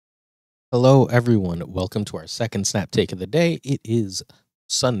Hello, everyone. Welcome to our second snap take of the day. It is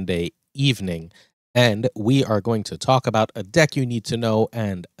Sunday evening, and we are going to talk about a deck you need to know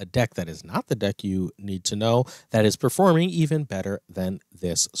and a deck that is not the deck you need to know that is performing even better than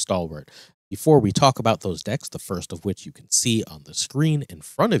this stalwart. Before we talk about those decks, the first of which you can see on the screen in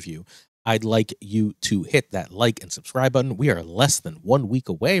front of you, I'd like you to hit that like and subscribe button. We are less than 1 week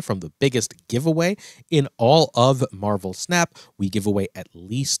away from the biggest giveaway in all of Marvel Snap. We give away at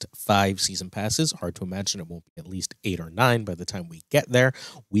least 5 season passes. Hard to imagine it won't be at least 8 or 9 by the time we get there.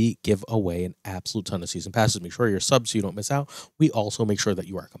 We give away an absolute ton of season passes. Make sure you're subbed so you don't miss out. We also make sure that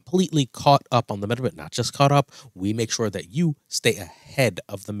you are completely caught up on the meta, but not just caught up. We make sure that you stay ahead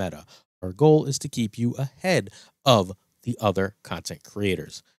of the meta. Our goal is to keep you ahead of the other content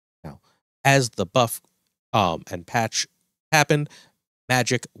creators. Now, as the buff and patch happened,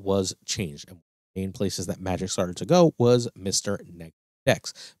 Magic was changed. And main places that Magic started to go was Mr. Negative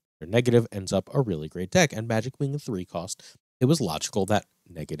decks. Mr. Negative ends up a really great deck, and Magic being a 3 cost, it was logical that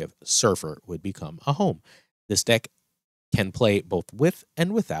Negative Surfer would become a home. This deck can play both with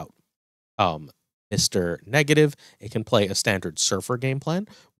and without Mr. Negative. It can play a standard Surfer game plan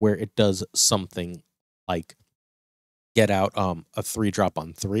where it does something like get out a 3-drop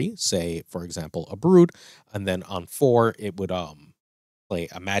on 3, say for example a Brood, and then on 4 it would play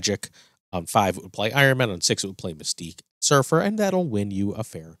a Magic. On 5 it would play Iron Man. On 6 it would play Mystique Surfer, and that'll win you a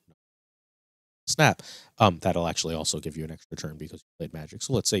fair snap. That'll actually also give you an extra turn because you played Magic.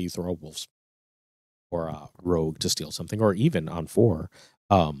 So let's say you throw a Wolf's or a Rogue to steal something, or even on 4,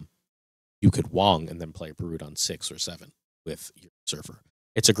 you could Wong and then play Brood on 6 or 7 with your Surfer.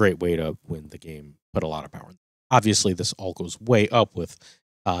 It's a great way to win the game, put a lot of power in. Obviously, this all goes way up with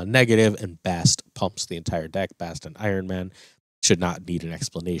Negative, and Bast pumps the entire deck. Bast and Iron Man should not need an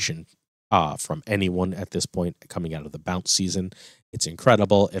explanation from anyone at this point coming out of the bounce season. It's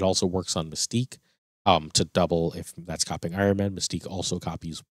incredible. It also works on Mystique to double if that's copying Iron Man. Mystique also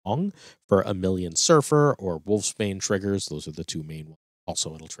copies Wong for a million Surfer or Wolfsbane triggers. Those are the two main ones.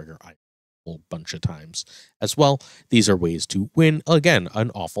 Also, it'll trigger Iron Man a whole bunch of times as well. These are ways to win, again,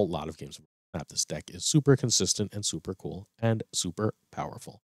 an awful lot of games. This deck is super consistent and super cool and super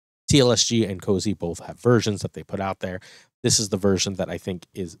powerful. TLSG and Cozy both have versions that they put out there. This is the version that I think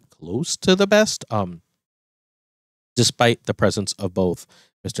is close to the best. Despite the presence of both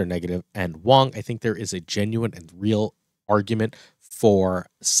Mr. Negative and Wong, I think there is a genuine and real argument for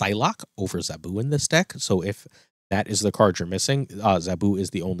Psylocke over Zabu in this deck. So if that is the card you're missing, Zabu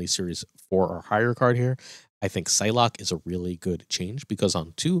is the only Series 4 or higher card here. I think Psylocke is a really good change because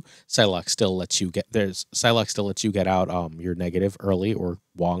on 2, Psylocke still lets you get out your Negative early or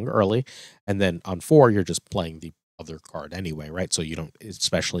Wong early, and then on 4 you're just playing the other card anyway, right? So you don't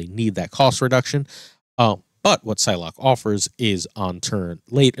especially need that cost reduction. But what Psylocke offers is on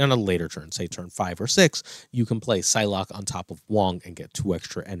a later turn, say turn 5 or 6, you can play Psylocke on top of Wong and get 2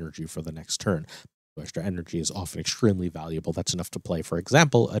 extra energy for the next turn. 2 extra energy is often extremely valuable. That's enough to play, for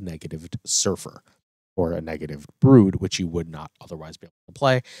example, a Negative Surfer or a Negative Brood, which you would not otherwise be able to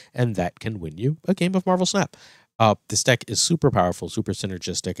play, and that can win you a game of Marvel Snap. This deck is super powerful, super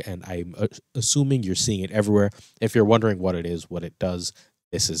synergistic, and I'm assuming you're seeing it everywhere. If you're wondering what it is, what it does,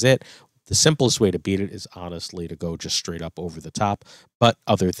 this is it. The simplest way to beat it is honestly to go just straight up over the top, but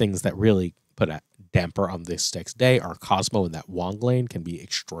other things that really put a damper on this deck's day are Cosmo and that Wong lane can be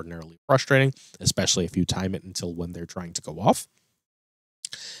extraordinarily frustrating, especially if you time it until when they're trying to go off.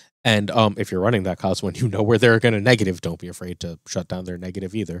 And if you're running that Cosmo and you know where they're going to negative, don't be afraid to shut down their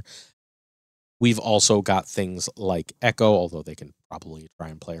negative either. We've also got things like Echo, although they can probably try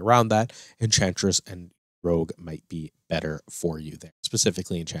and play around that. Enchantress and Rogue might be better for you there,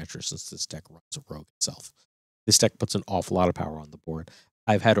 specifically Enchantress, since this deck runs a Rogue itself. This deck puts an awful lot of power on the board.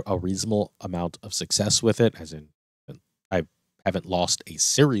 I've had a reasonable amount of success with it, as in I haven't lost a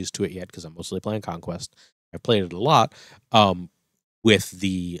series to it yet because I'm mostly playing Conquest. I've played it a lot with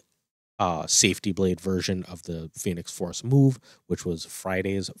the Safety Blade version of the Phoenix Force move, which was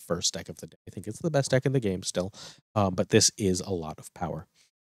Friday's first deck of the day. I think it's the best deck in the game still, but this is a lot of power.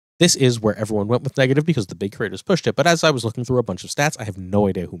 This is where everyone went with Negative because the big creators pushed it, but as I was looking through a bunch of stats, I have no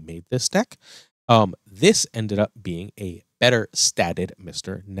idea who made this deck. This ended up being a better statted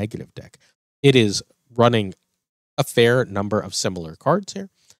Mr. Negative deck. It is running a fair number of similar cards here.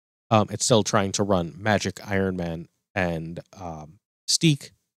 It's still trying to run Magic, Iron Man, and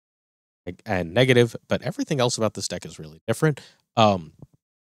Mystique, and Negative, but everything else about this deck is really different.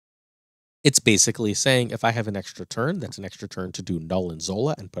 It's basically saying if I have an extra turn, that's an extra turn to do Knull and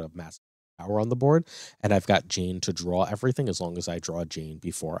Zola and put a massive power on the board, and I've got Jane to draw everything as long as I draw Jane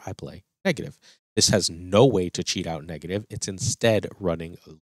before I play Negative. This has no way to cheat out Negative. It's instead running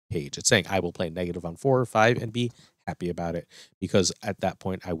page. It's saying I will play negative on 4 or 5 and be happy about it, because at that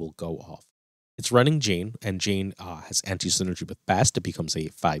point I will go off. It's running Jane, and Jane has anti-synergy with Bast. It becomes a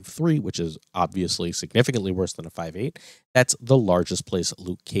 5/3, which is obviously significantly worse than a 5/8. That's the largest place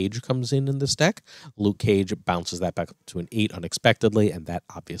Luke Cage comes in this deck. Luke Cage bounces that back to an 8 unexpectedly, and that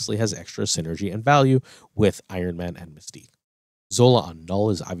obviously has extra synergy and value with Iron Man and Mystique. Zola on Knull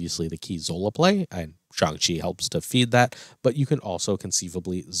is obviously the key Zola play, and Shang-Chi helps to feed that, but you can also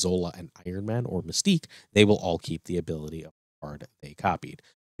conceivably Zola and Iron Man or Mystique. They will all keep the ability of the card they copied.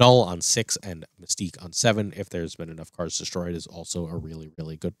 Knull on 6 and Mystique on 7, if there's been enough cards destroyed, is also a really,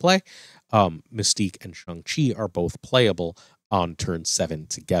 really good play. Mystique and Shang-Chi are both playable on turn 7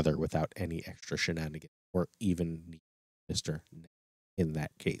 together without any extra shenanigans, or even Mr. in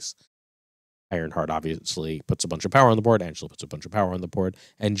that case. Ironheart obviously puts a bunch of power on the board, Angela puts a bunch of power on the board,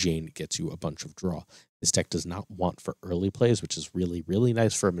 and Jane gets you a bunch of draw. This deck does not want for early plays, which is really, really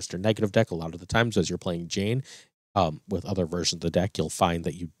nice for a Mr. Negative deck. A lot of the times as you're playing Jane, with other versions of the deck, you'll find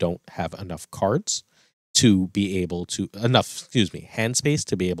that you don't have enough cards to be able to, hand space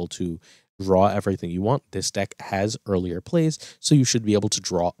to be able to draw everything you want. This deck has earlier plays, so you should be able to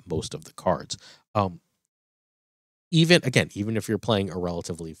draw most of the cards. Even if you're playing a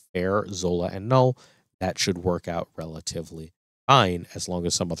relatively fair Zola and Knull, that should work out relatively fine as long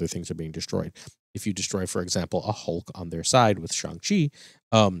as some other things are being destroyed. If you destroy, for example, a Hulk on their side with Shang-Chi,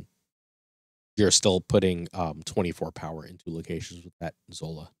 you're still putting 24 power into locations with that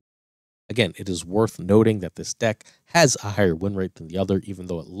Zola. Again, it is worth noting that this deck has a higher win rate than the other, even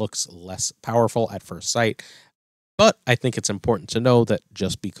though it looks less powerful at first sight. But I think it's important to know that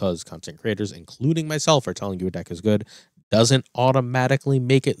just because content creators, including myself, are telling you a deck is good, doesn't automatically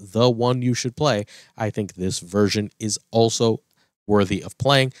make it the one you should play. I think this version is also worthy of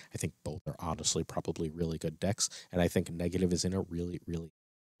playing. I think both are honestly probably really good decks, and I think Negative is in a really, really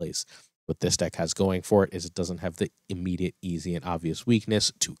place. What this deck has going for it is it doesn't have the immediate, easy, and obvious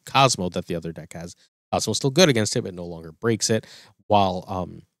weakness to Cosmo that the other deck has. Cosmo's still good against it, but no longer breaks it, while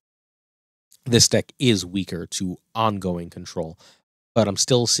this deck is weaker to ongoing control, but I'm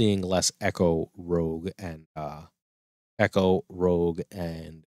still seeing less Echo Rogue and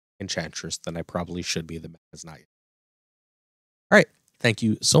Enchantress than I probably should be. The meta is not yet. All right. Thank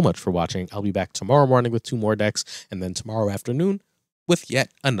you so much for watching. I'll be back tomorrow morning with 2 more decks, and then tomorrow afternoon with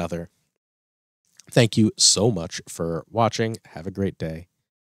yet another. Thank you so much for watching. Have a great day.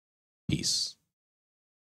 Peace.